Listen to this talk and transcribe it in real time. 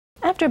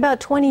After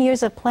about 20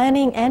 years of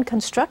planning and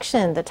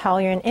construction, the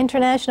Taoyuan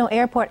International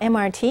Airport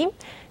MRT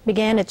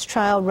began its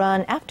trial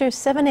run after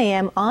 7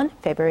 a.m. on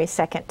February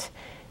 2nd.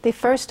 The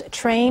first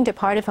train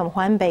departed from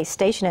Huanbei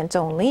Station in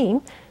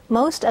Zhongli.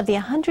 Most of the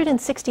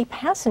 160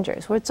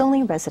 passengers were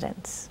Zhongli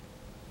residents.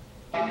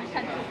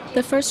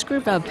 The first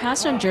group of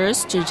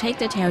passengers to take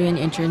the Taoyuan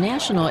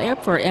International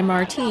Airport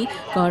MRT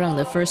got on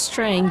the first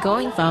train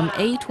going from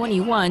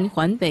A21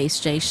 Huanbei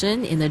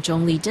Station in the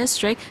Zhongli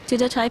district to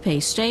the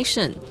Taipei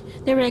Station.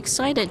 They were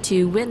excited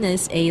to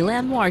witness a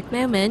landmark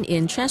moment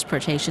in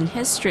transportation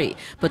history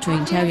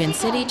between Taoyuan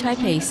City,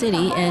 Taipei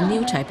City, and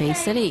New Taipei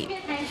City.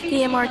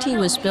 The MRT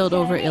was built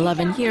over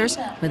 11 years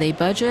with a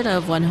budget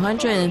of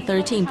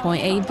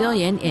 113.8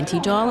 billion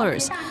NT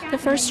dollars. The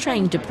first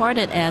train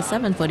departed at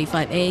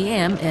 7:45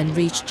 a.m. and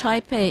reached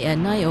Taipei at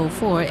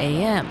 9:04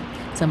 a.m.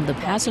 Some of the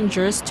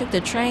passengers took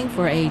the train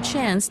for a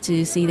chance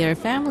to see their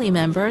family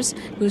members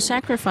who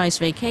sacrificed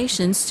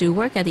vacations to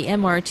work at the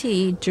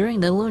MRT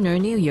during the Lunar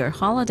New Year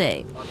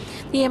holiday.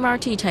 The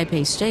MRT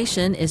Taipei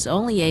Station is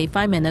only a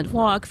 5-minute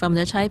walk from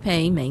the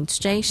Taipei main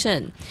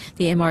station.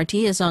 The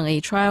MRT is on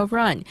a trial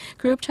run.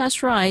 Group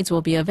test rides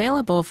will be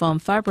available from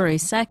February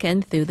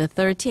 2nd through the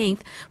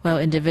 13th, while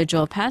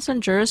individual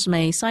passengers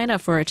may sign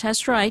up for a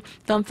test ride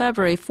from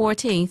February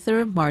 14th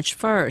through March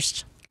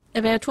 1st.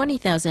 About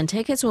 20,000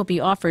 tickets will be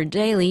offered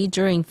daily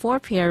during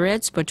 4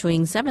 periods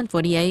between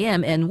 7:40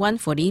 a.m. and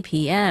 1:40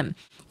 p.m.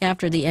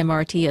 After the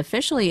MRT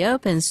officially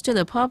opens to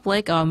the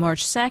public on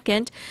March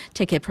 2nd,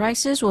 ticket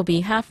prices will be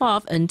half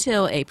off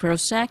until April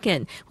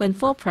 2nd, when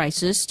full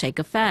prices take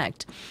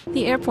effect.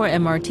 The airport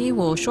MRT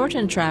will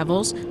shorten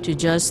travels to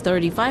just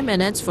 35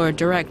 minutes for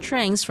direct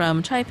trains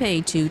from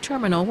Taipei to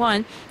Terminal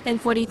 1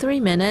 and 43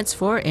 minutes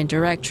for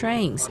indirect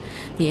trains.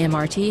 The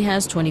MRT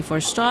has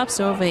 24 stops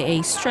over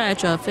a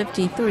stretch of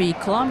 53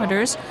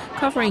 kilometers,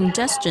 covering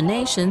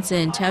destinations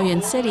in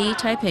Taoyuan City,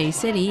 Taipei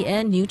City,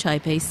 and New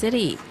Taipei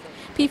City.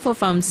 People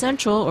from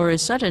central or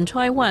southern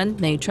Taiwan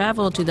may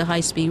travel to the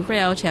high-speed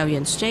rail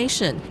Taoyuan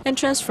Station and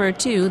transfer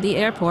to the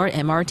airport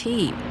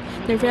MRT.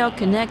 The rail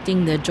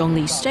connecting the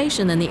Zhongli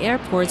Station and the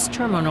airport's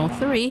Terminal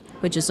 3,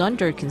 which is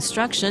under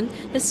construction,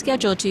 is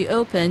scheduled to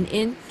open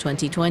in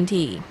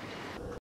 2020.